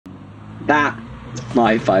That's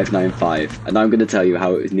my 595, and I'm going to tell you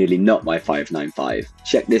how it was nearly not my 595.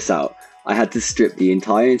 Check this out. I had to strip the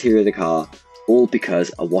entire interior of the car, all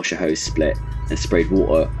because a washer hose split and sprayed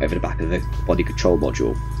water over the back of the body control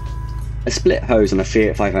module. A split hose on a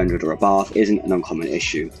Fiat 500 or Abarth isn't an uncommon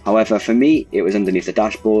issue. However, for me, it was underneath the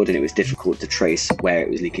dashboard and it was difficult to trace where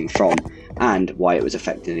it was leaking from and why it was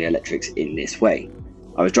affecting the electrics in this way.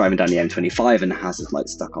 I was driving down the M25 and the hazard light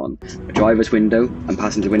stuck on. The driver's window and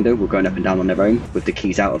passenger window were going up and down on their own with the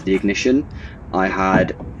keys out of the ignition. I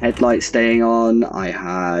had headlights staying on, I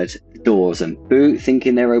had doors and boot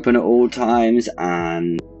thinking they're open at all times,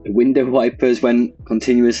 and the window wipers went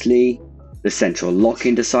continuously. The central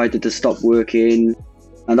locking decided to stop working,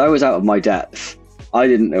 and I was out of my depth. I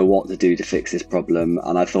didn't know what to do to fix this problem,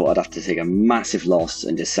 and I thought I'd have to take a massive loss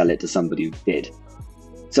and just sell it to somebody who did.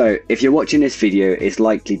 So if you're watching this video, it's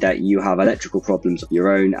likely that you have electrical problems of your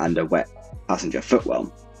own and a wet passenger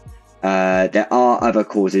footwell. There are other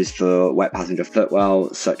causes for wet passenger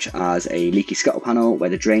footwell, such as a leaky scuttle panel where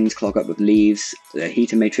the drains clog up with leaves, the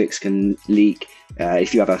heater matrix can leak.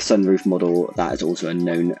 If you have a sunroof model, that is also a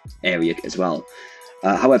known area as well.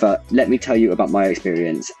 However, let me tell you about my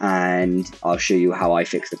experience and I'll show you how I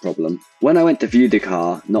fixed the problem. When I went to view the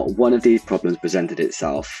car, not one of these problems presented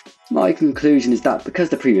itself. My conclusion is that because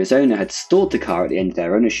the previous owner had stored the car at the end of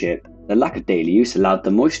their ownership, the lack of daily use allowed the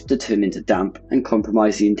moisture to turn into damp and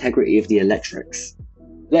compromise the integrity of the electrics.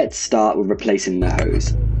 Let's start with replacing the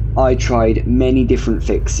hose. I tried many different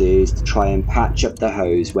fixes to try and patch up the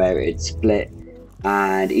hose where it had split,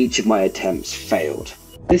 and each of my attempts failed.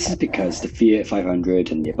 This is because the Fiat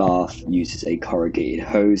 500 and the Abarth uses a corrugated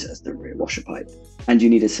hose as the rear washer pipe, and you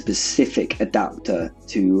need a specific adapter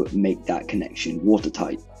to make that connection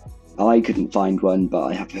watertight. I couldn't find one, but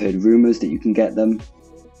I have heard rumours that you can get them,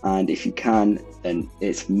 and if you can, then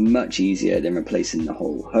it's much easier than replacing the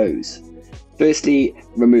whole hose. Firstly,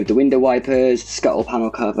 remove the window wipers, scuttle panel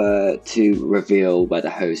cover to reveal where the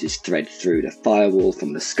hose is threaded through the firewall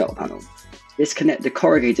from the scuttle panel. Disconnect the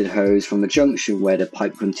corrugated hose from the junction where the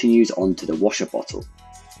pipe continues onto the washer bottle.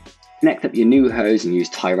 Connect up your new hose and use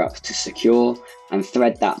tie wraps to secure, and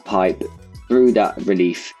thread that pipe through that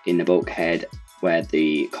relief in the bulkhead where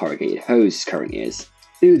the corrugated hose currently is.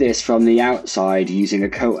 Do this from the outside using a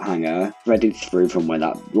coat hanger threaded through from where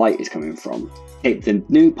that light is coming from. Tape the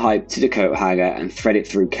new pipe to the coat hanger and thread it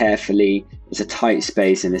through carefully. It's a tight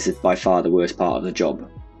space and this is by far the worst part of the job.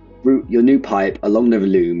 Route your new pipe along the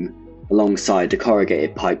loom alongside the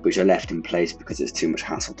corrugated pipe which are left in place because it's too much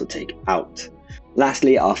hassle to take out.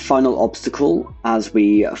 Lastly, our final obstacle as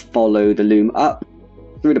we follow the loom up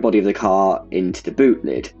through the body of the car into the boot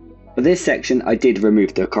lid. For this section, I did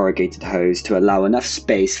remove the corrugated hose to allow enough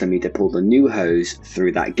space for me to pull the new hose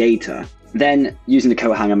through that gaiter. Then, using the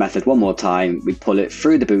coat hanger method one more time, we pull it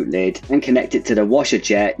through the boot lid and connect it to the washer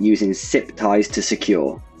jet using zip ties to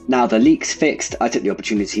secure. Now the leak's fixed, I took the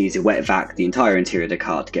opportunity to wet vac the entire interior of the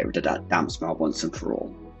car to get rid of that damp smell once and for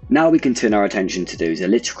all. Now we can turn our attention to those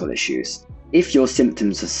electrical issues. If your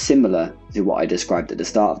symptoms are similar to what I described at the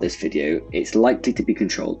start of this video, it's likely to be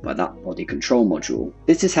controlled by that body control module.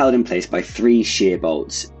 This is held in place by 3 shear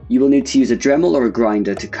bolts. You will need to use a Dremel or a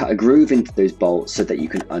grinder to cut a groove into those bolts so that you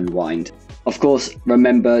can unwind. Of course,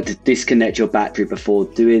 remember to disconnect your battery before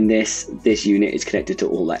doing this. This unit is connected to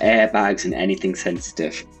all the airbags and anything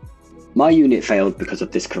sensitive. My unit failed because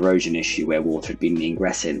of this corrosion issue where water had been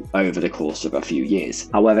ingressing over the course of a few years.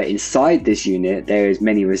 However, inside this unit there is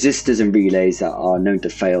many resistors and relays that are known to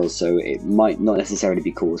fail, so it might not necessarily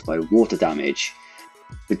be caused by water damage.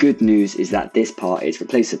 The good news is that this part is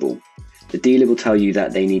replaceable. The dealer will tell you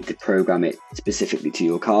that they need to program it specifically to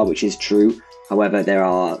your car, which is true. However, there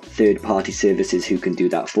are third-party services who can do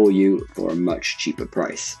that for you for a much cheaper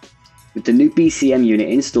price. With the new BCM unit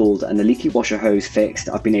installed and the leaky washer hose fixed,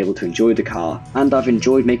 I've been able to enjoy the car, and I've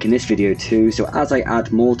enjoyed making this video too, so as I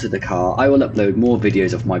add more to the car, I will upload more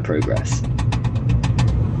videos of my progress.